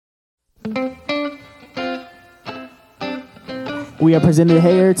We are presented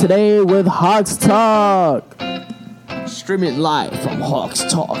here today with HAWKS Talk. Streaming live from HAWKS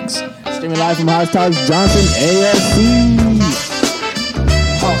Talks. Streaming live from HAWKS Talks, Johnson AFC.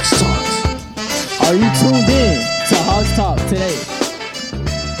 HAWKS Talks. Are you tuned in to HAWKS Talk today?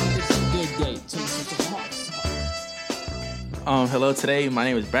 It's a good day to listen to HAWKS Talk. Hello, today my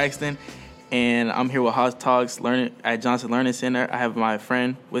name is Braxton, and I'm here with HAWKS Talks at Johnson Learning Center. I have my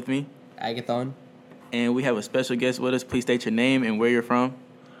friend with me, Agathon. And we have a special guest with us. Please state your name and where you're from.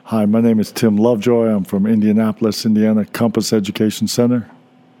 Hi, my name is Tim Lovejoy. I'm from Indianapolis, Indiana, Compass Education Center.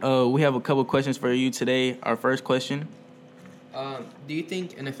 We have a couple questions for you today. Our first question. Do you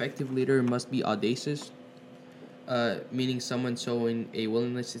think an effective leader must be audacious? Meaning someone showing a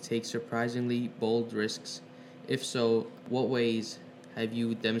willingness to take surprisingly bold risks? If so, what ways have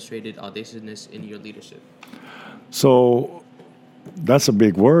you demonstrated audaciousness in your leadership? So that's a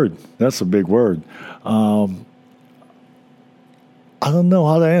big word. I don't know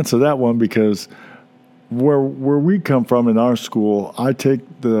how to answer that one because where we come from in our school, I take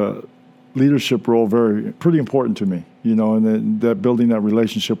the leadership role pretty important to me, and that building that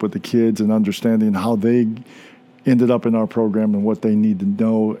relationship with the kids and understanding how they ended up in our program and what they need to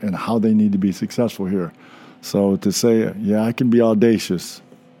know and how they need to be successful here. So to say, yeah, I can be audacious.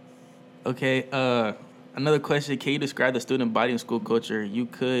 Okay, another question. Can you describe the student body and school culture? You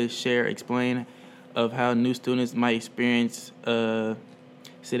could explain of how new students might experience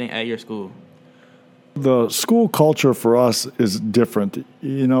sitting at your school. The school culture for us is different.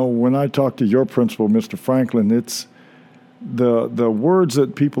 When I talk to your principal, Mr. Franklin, it's the words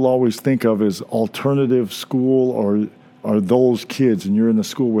that people always think of as alternative school or those kids, and you're in the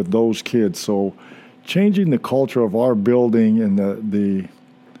school with those kids. So changing the culture of our building and the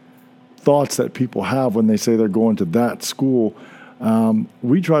thoughts that people have when they say they're going to that school,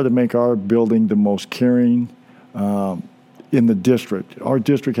 we try to make our building the most caring in the district. Our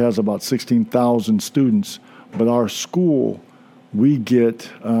district has about 16,000 students, but our school, we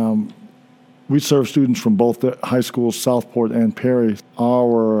serve students from both the high schools, Southport and Perry.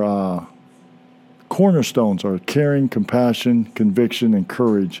 Our cornerstones are caring, compassion, conviction, and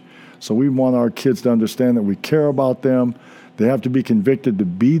courage. So we want our kids to understand that we care about them. They have to be convicted to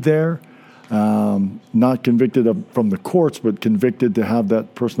be there. Not convicted from the courts, but convicted to have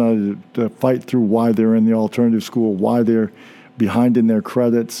that personality to fight through why they're in the alternative school, why they're behind in their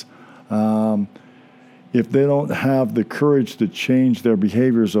credits. If they don't have the courage to change their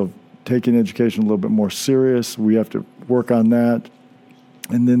behaviors of taking education a little bit more serious, we have to work on that.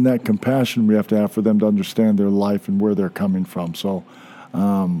 And then that compassion we have to have for them to understand their life and where they're coming from. So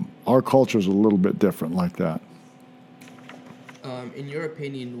our culture is a little bit different like that. In your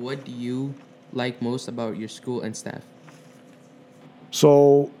opinion, what do you like most about your school and staff?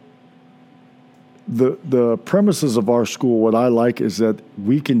 So the premises of our school, what I like is that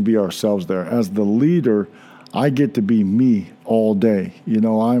we can be ourselves there. As the leader, I get to be me all day.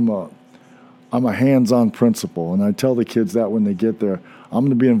 I'm a hands-on principal, and I tell the kids that when they get there, I'm going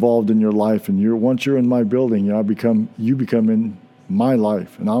to be involved in your life, and once you're in my building, you become in my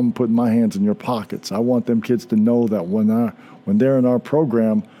life, and I'm putting my hands in your pockets. I want them kids to know that when they're in our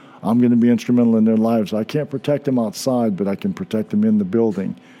program, I'm going to be instrumental in their lives. I can't protect them outside, but I can protect them in the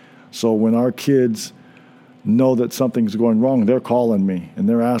building. So when our kids know that something's going wrong, they're calling me, and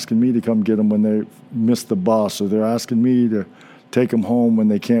they're asking me to come get them when they miss the bus, or they're asking me to take them home when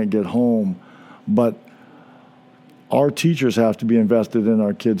they can't get home. But our teachers have to be invested in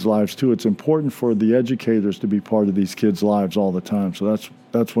our kids' lives, too. It's important for the educators to be part of these kids' lives all the time. So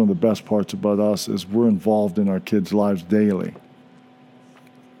that's one of the best parts about us is we're involved in our kids' lives daily.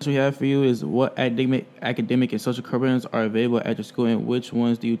 What we have for you is what academic and social programs are available at your school, and which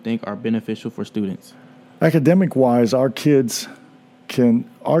ones do you think are beneficial for students? Academic-wise, our kids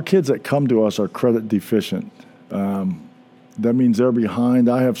that come to us are credit deficient. That means they're behind.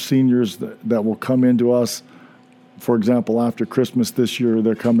 I have seniors that will come into us. For example, after Christmas this year,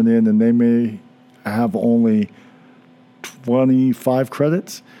 they're coming in and they may have only 25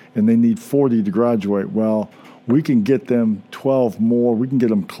 credits and they need 40 to graduate. Well, we can get them 12 more. We can get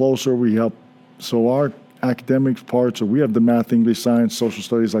them closer. So our academics parts, we have the math, English, science, social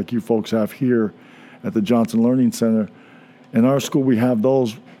studies like you folks have here at the Johnson Learning Center. In our school, we have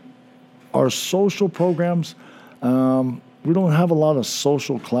those. Our social programs, we don't have a lot of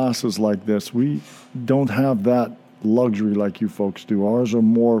social classes like this. We don't have that luxury like you folks do. Ours are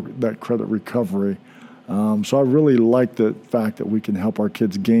more that credit recovery. So I really like the fact that we can help our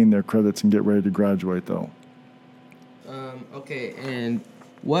kids gain their credits and get ready to graduate, though. Okay, and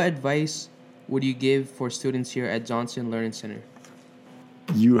what advice would you give for students here at Johnson Learning Center?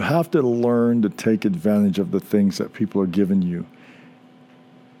 You have to learn to take advantage of the things that people are giving you.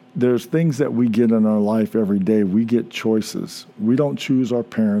 there's things that we get in our life every day. We get choices. We don't choose our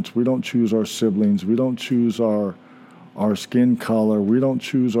parents. We don't choose our siblings. We don't choose our skin color. We don't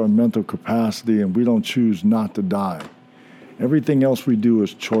choose our mental capacity, and we don't choose not to die. Everything else we do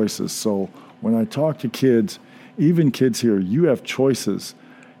is choices. So when I talk to kids, even kids here, you have choices,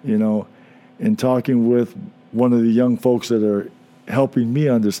 in talking with one of the young folks that are helping me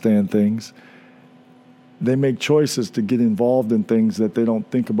understand things, they make choices to get involved in things that they don't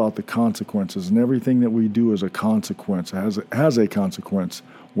think about the consequences. And everything that we do is a consequence, has a consequence,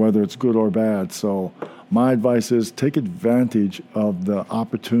 whether it's good or bad. So my advice is take advantage of the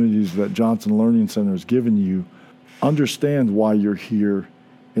opportunities that Johnson Learning Center has given you. Understand why you're here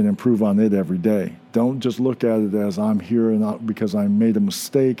and improve on it every day. Don't just look at it as I'm here and not because I made a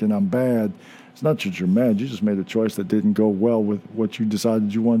mistake and I'm bad. It's not that you're mad. You just made a choice that didn't go well with what you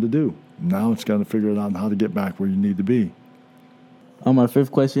decided you wanted to do. Now it's got to figure it out how to get back where you need to be. My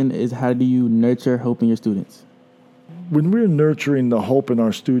fifth question is, how do you nurture hope in your students? When we're nurturing the hope in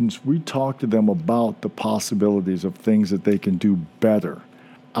our students, we talk to them about the possibilities of things that they can do better.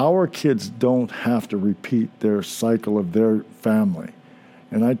 Our kids don't have to repeat their cycle of their family.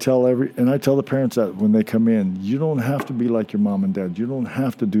 And I tell the parents that when they come in, you don't have to be like your mom and dad. You don't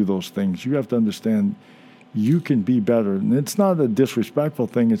have to do those things. You have to understand you can be better. And it's not a disrespectful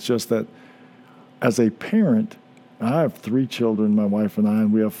thing. It's just that as a parent, I have 3 children, my wife and I,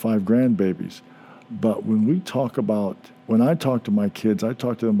 and we have 5 grandbabies. But when I talk to my kids, I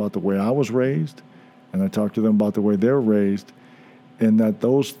talk to them about the way I was raised, and I talk to them about the way they're raised, and that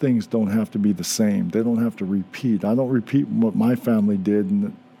those things don't have to be the same. They don't have to repeat. I don't repeat what my family did,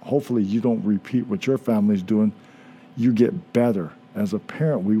 and hopefully you don't repeat what your family's doing. You get better. As a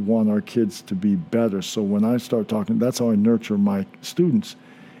parent, we want our kids to be better. So when I start talking, that's how I nurture my students,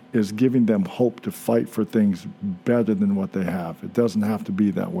 is giving them hope to fight for things better than what they have. It doesn't have to be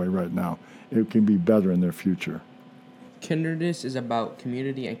that way right now. It can be better in their future. Kindredness is about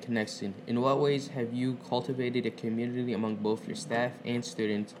community and connection. In what ways have you cultivated a community among both your staff and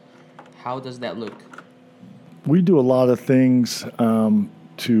students? How does that look? We do a lot of things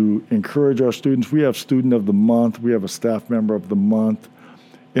to encourage our students. We have Student of the Month. We have a Staff Member of the Month.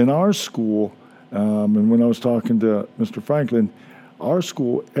 In our school, and when I was talking to Mr. Franklin, our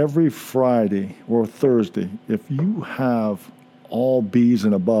school every Friday or Thursday, if you have all B's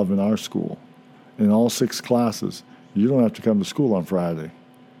and above in our school, in all 6 classes, you don't have to come to school on Friday.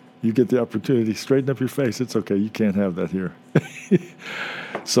 You get the opportunity, straighten up your face. It's okay, you can't have that here.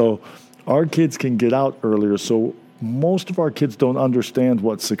 So our kids can get out earlier. So most of our kids don't understand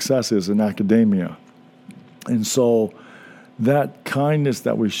what success is in academia. And so that kindness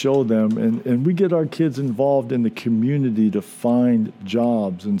that we show them, and we get our kids involved in the community to find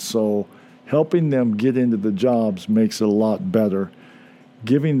jobs. And so helping them get into the jobs makes it a lot better.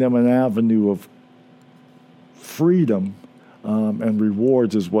 Giving them an avenue of freedom and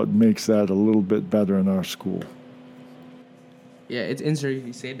rewards is what makes that a little bit better in our school. Yeah, it's interesting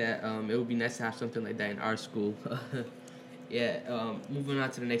you say that. It would be nice to have something like that in our school. Moving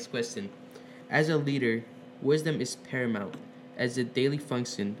on to the next question. As a leader, wisdom is paramount. As a daily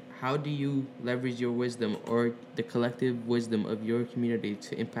function, how do you leverage your wisdom or the collective wisdom of your community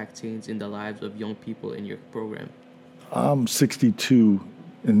to impact change in the lives of young people in your program? I'm 62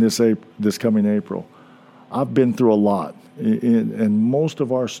 in this coming April. I've been through a lot, and most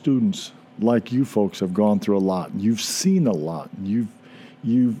of our students, like you folks, have gone through a lot. You've seen a lot. You've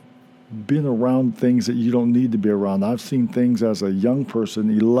been around things that you don't need to be around. I've seen things as a young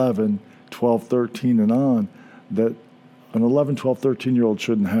person, 11, 12, 13, and on, that an 11, 12, 13-year-old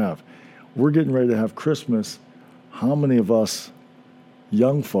shouldn't have. We're getting ready to have Christmas. How many of us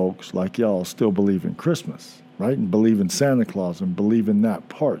young folks like y'all still believe in Christmas, right? And believe in Santa Claus and believe in that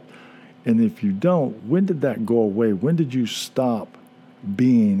part? And if you don't, when did that go away? When did you stop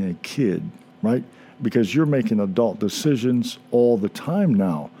being a kid, right? Because you're making adult decisions all the time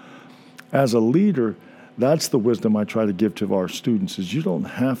now. As a leader, that's the wisdom I try to give to our students, is you don't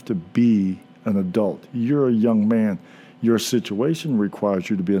have to be an adult. You're a young man. Your situation requires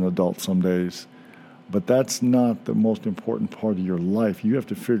you to be an adult some days, but that's not the most important part of your life. You have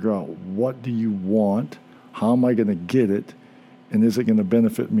to figure out, what do you want? How am I going to get it? And is it going to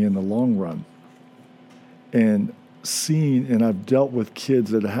benefit me in the long run? And I've dealt with kids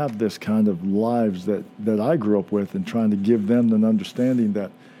that have this kind of lives that I grew up with, and trying to give them an understanding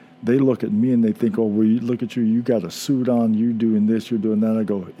that they look at me and they think, oh, well, look at you, you got a suit on, you doing this, you're doing that. I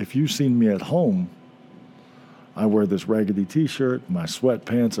go, if you've seen me at home, I wear this raggedy T-shirt, my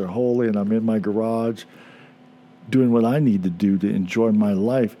sweatpants are holy, and I'm in my garage doing what I need to do to enjoy my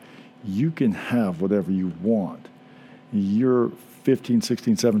life. You can have whatever you want. Your 15,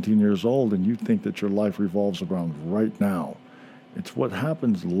 16, 17 years old and you think that your life revolves around right now. It's what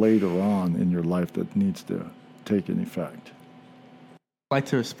happens later on in your life that needs to take an effect. I'd like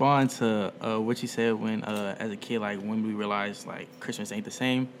to respond to what you said when, as a kid, like when we realized like Christmas ain't the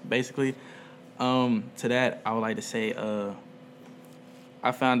same, basically. To that, I would like to say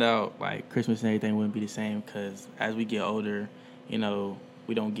I found out like Christmas and everything wouldn't be the same because as we get older, you know,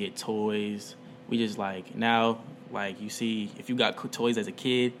 we don't get toys. We just like now, like you see, if you got toys as a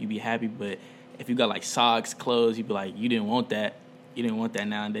kid, you'd be happy. But if you got like socks, clothes, you'd be like, you didn't want that. You didn't want that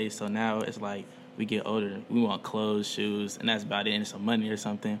nowadays. So now it's like we get older, we want clothes, shoes, and that's about it, and some money or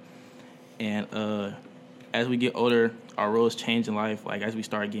something. And as we get older, our roles change in life. Like as we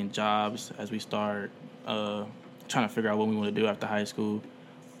start getting jobs, as we start trying to figure out what we want to do after high school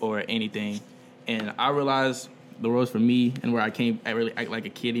or anything. And I realized the roles for me and where I really act like a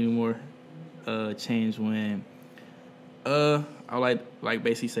kid anymore changed when I like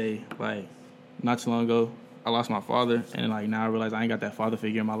basically say like not too long ago I lost my father, and like now I realize I ain't got that father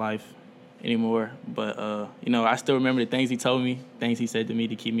figure in my life anymore. But you know, I still remember the things he told me, things he said to me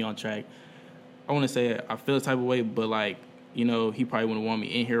to keep me on track. I want to say I feel the type of way, but like, you know, he probably wouldn't want me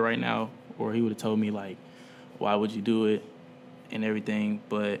in here right now, or he would have told me like, why would you do it and everything.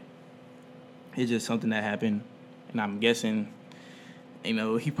 But it's just something that happened, and I'm guessing, you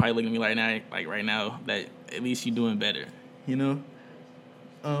know, he probably looking at me right now that at least you doing better, you know.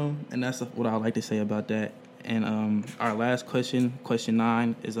 And that's what I would like to say about that. And our last question, question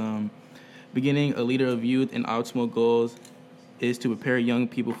 9, is beginning a leader of youth and optimal goals is to prepare young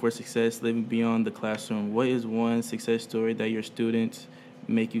people for success living beyond the classroom. What is one success story that your students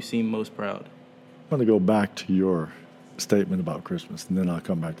make you seem most proud? I want to go back to your statement about Christmas, and then I'll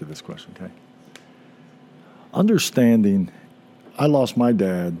come back to this question, okay? Understanding, I lost my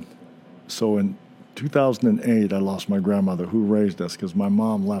dad, so in 2008, I lost my grandmother who raised us because my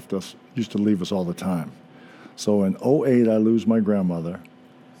mom used to leave us all the time. So in 2008, I lose my grandmother.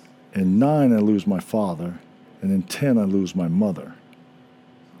 In 2009, I lose my father. And in 2010, I lose my mother.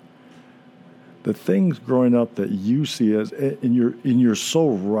 The things growing up that you see and you're so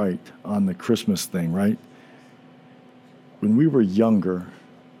right on the Christmas thing, right? When we were younger,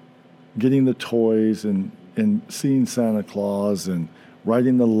 getting the toys and seeing Santa Claus and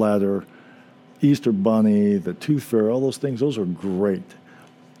writing the letter, Easter Bunny, the Tooth Fairy, all those things, those are great.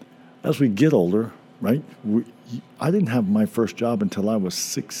 As we get older, right, I didn't have my first job until I was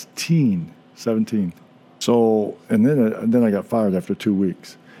 16, 17. So, and then I got fired after 2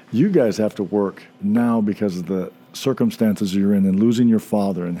 weeks. You guys have to work now because of the circumstances you're in and losing your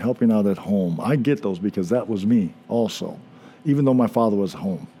father and helping out at home. I get those because that was me also, even though my father was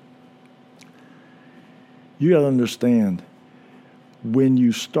home. You got to understand, when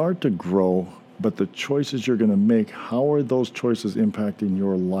you start to grow, but the choices you're going to make, how are those choices impacting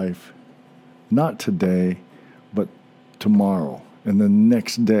your life? Not today, but tomorrow and the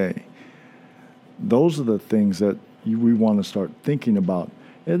next day. Those are the things that we want to start thinking about.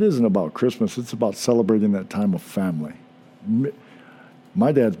 It isn't about Christmas. It's about celebrating that time of family.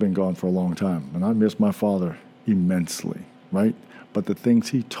 My dad's been gone for a long time, and I miss my father immensely, right? But the things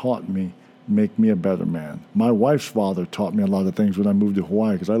he taught me make me a better man. My wife's father taught me a lot of things when I moved to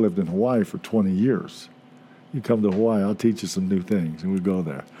Hawaii, because I lived in Hawaii for 20 years. You come to Hawaii, I'll teach you some new things, and we go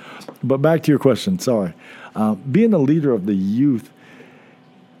there. But back to your question, sorry. Being a leader of the youth,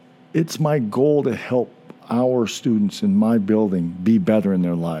 it's my goal to help our students in my building be better in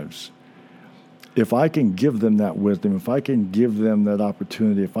their lives. If I can give them that wisdom, if I can give them that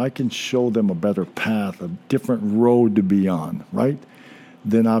opportunity, if I can show them a better path, a different road to be on, right,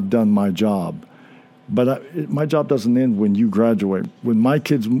 then I've done my job. But my job doesn't end when you graduate. When my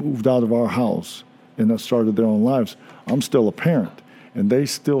kids moved out of our house and started their own lives, I'm still a parent, and they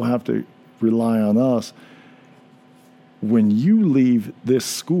still have to rely on us. When you leave this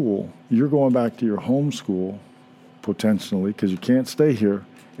school, you're going back to your home school, potentially, because you can't stay here.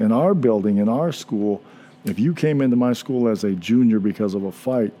 In our building, in our school, if you came into my school as a junior because of a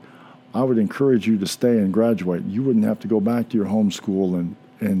fight, I would encourage you to stay and graduate. You wouldn't have to go back to your home school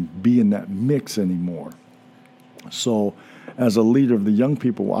and be in that mix anymore. So as a leader of the young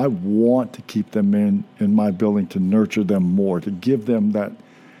people, I want to keep them in my building, to nurture them more, to give them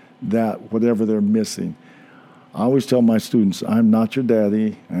that whatever they're missing. I always tell my students, I'm not your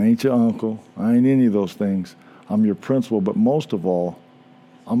daddy, I ain't your uncle, I ain't any of those things. I'm your principal, but most of all,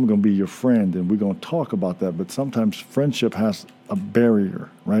 I'm going to be your friend, and we're going to talk about that. But sometimes friendship has a barrier,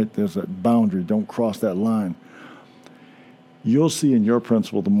 right? There's that boundary. Don't cross that line. You'll see in your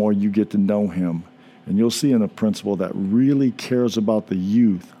principal, the more you get to know him, and you'll see in a principal that really cares about the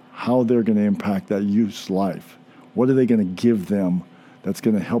youth, how they're going to impact that youth's life, What are they going to give them that's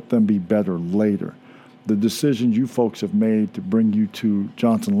going to help them be better later? The decisions you folks have made to bring you to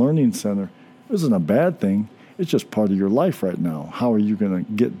Johnson Learning Center isn't a bad thing. It's just part of your life right now. How are you going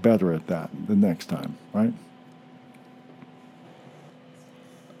to get better at that the next time, right?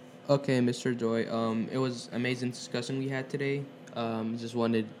 Okay, Mr. Joy. It was amazing discussion we had today. Just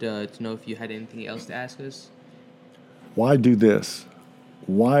wanted to know if you had anything else to ask us. Why do this?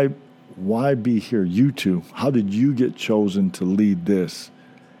 Why be here? You two, how did you get chosen to lead this?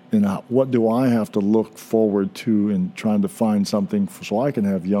 And what do I have to look forward to in trying to find something so I can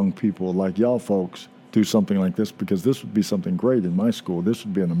have young people like y'all folks do something like this? Because this would be something great in my school. This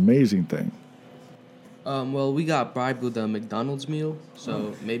would be an amazing thing. Well, we got bribed with a McDonald's meal,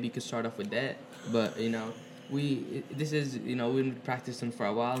 so maybe you could start off with that. But we've been practicing for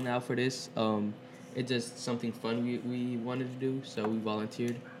a while now for this. It's just something fun we wanted to do, so we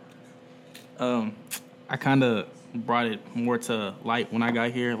volunteered. I kind of brought it more to light when I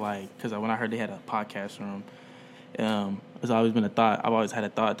got here, because when I heard they had a podcast room, it's always been a thought. I've always had a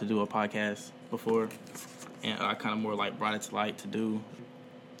thought to do a podcast before, and I kind of more brought it to light to do,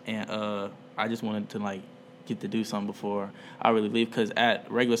 and I just wanted to get to do something before I really leave, because at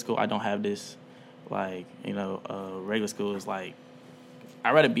regular school I don't have this, regular school is I'd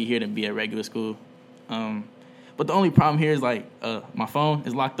rather be here than be at regular school, but the only problem here is my phone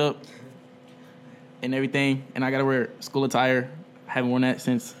is locked up and everything, and I gotta wear school attire. I haven't worn that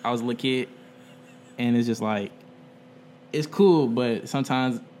since I was a little kid, and it's just it's cool, but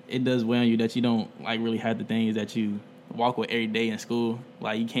sometimes it does weigh on you that you don't really have the things that you walk with every day in school.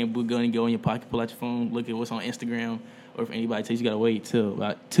 You can't go in your pocket, pull out your phone, look at what's on Instagram, or if anybody tells you gotta wait till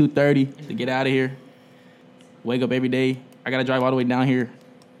about 2:30 to get out of here. Wake up every day. I gotta drive all the way down here.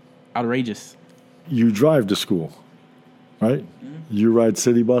 Outrageous. You drive to school, right? Mm-hmm. You ride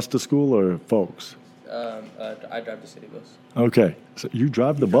city bus to school or folks? I drive the city bus. Okay, so you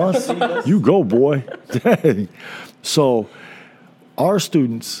drive the bus? You go, boy. Dang. So our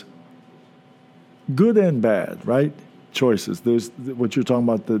students, good and bad, right? Choices. There's what you're talking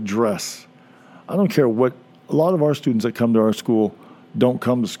about, the dress. I don't care what, a lot of our students that come to our school don't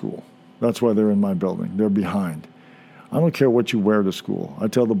come to school. That's why they're in my building. They're behind. I don't care what you wear to school. I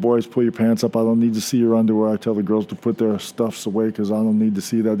tell the boys, pull your pants up. I don't need to see your underwear. I tell the girls to put their stuffs away because I don't need to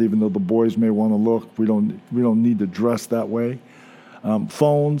see that, even though the boys may want to look. We don't need to dress that way.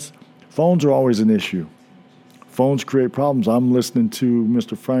 Phones are always an issue. Phones create problems. I'm listening to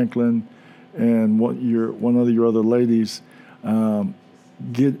Mr. Franklin and one of your other ladies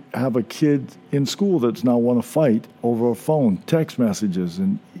have a kid in school that's now want to fight over a phone, text messages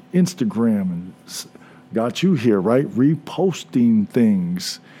and Instagram, and got you here, right? Reposting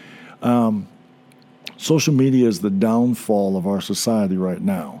things. Social media is the downfall of our society right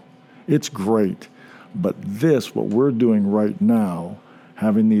now. It's great, but what we're doing right now,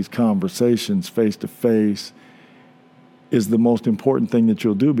 having these conversations face to face, is the most important thing that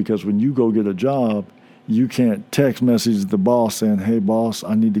you'll do, because when you go get a job, you can't text message the boss saying, "Hey boss,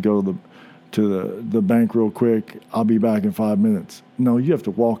 I need to go to the bank real quick. I'll be back in 5 minutes." No, you have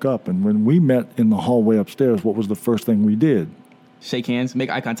to walk up. And when we met in the hallway upstairs, what was the first thing we did? Shake hands, make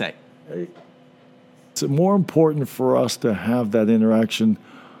eye contact. It's more important for us to have that interaction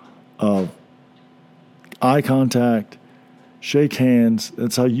of eye contact, shake hands.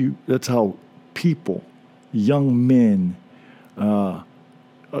 That's how people, young men,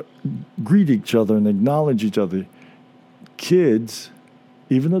 greet each other and acknowledge each other. Kids,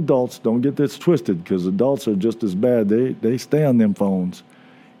 even adults, don't get this twisted, because adults are just as bad. They stay on them phones.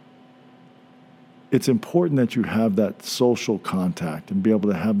 It's important that you have that social contact and be able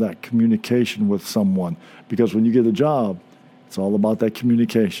to have that communication with someone, because when you get a job, it's all about that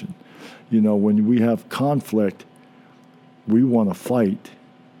communication. When we have conflict, we want to fight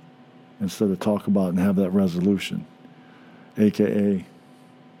instead of talk about and have that resolution, a.k.a.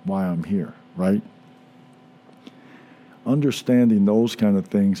 why I'm here, right? Understanding those kind of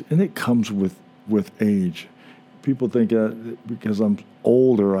things, and it comes with age. People think because I'm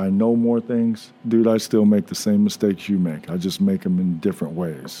older, I know more things. Dude, I still make the same mistakes you make. I just make them in different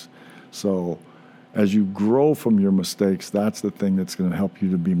ways. So as you grow from your mistakes, that's the thing that's going to help you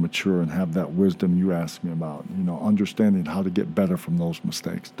to be mature and have that wisdom you asked me about. Understanding how to get better from those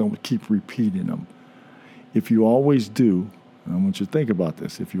mistakes. Don't keep repeating them. If you always do, and I want you to think about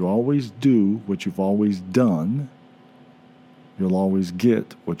this, if you always do what you've always done, you'll always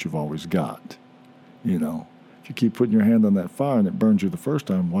get what you've always got. If you keep putting your hand on that fire and it burns you the first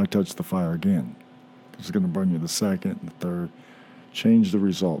time, why touch the fire again? It's going to burn you the second and the third. Change the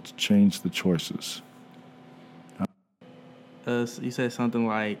results. Change the choices. You said something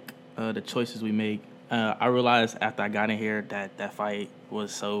like the choices we make I realized after I got in here that fight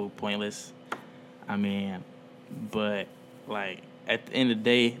was so pointless. I mean, but like at the end of the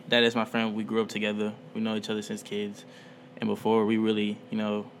day, that is my friend. We grew up together. We know each other since kids, and before we really,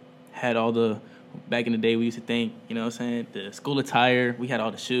 had all the. Back in the day, we used to think, what I'm saying, the school attire. We had all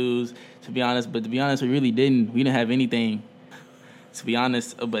the shoes. To be honest, we really didn't. We didn't have anything. To be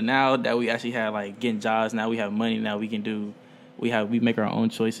honest, but now that we actually have like getting jobs, now we have money. Now we can do. We make our own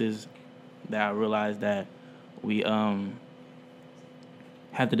choices. That I realized that we have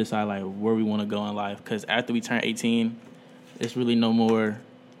to decide like where we want to go in life. Because after we turn 18, it's really no more.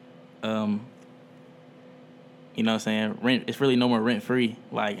 You know what I'm saying? Rent. It's really no more rent free.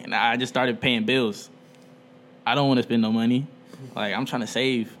 Like, and I just started paying bills. I don't want to spend no money. Like, I'm trying to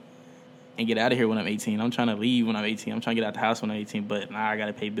save and get out of here when I'm 18. I'm trying to leave when I'm 18. I'm trying to get out the house when I'm 18. But now I got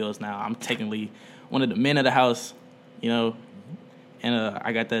to pay bills now. I'm technically one of the men of the house, and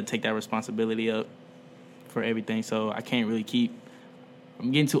I got to take that responsibility up for everything. So I can't really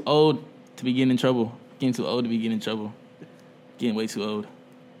I'm getting too old to be getting in trouble. Getting too old to be getting in trouble. Getting way too old.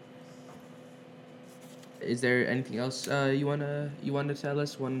 Is there anything else you wanna tell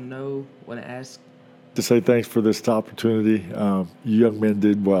us? Want to know? Want to ask? To say thanks for this opportunity. You young men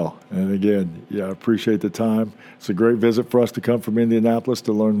did well, and again, I appreciate the time. It's a great visit for us to come from Indianapolis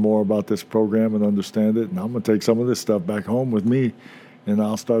to learn more about this program and understand it. And I'm going to take some of this stuff back home with me, and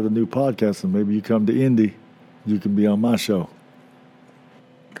I'll start a new podcast. And maybe you come to Indy, you can be on my show.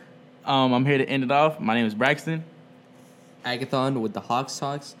 I'm here to end it off. My name is Braxton. Agathon with the HAWKS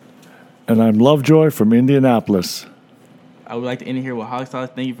Talks. And I'm Lovejoy from Indianapolis. I would like to end here with HAWKS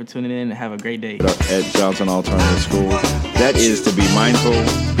Talks. Thank you for tuning in and have a great day. At Johnson Alternative School, that is to be mindful,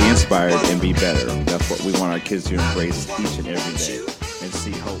 be inspired, and be better. That's what we want our kids to embrace each and every day.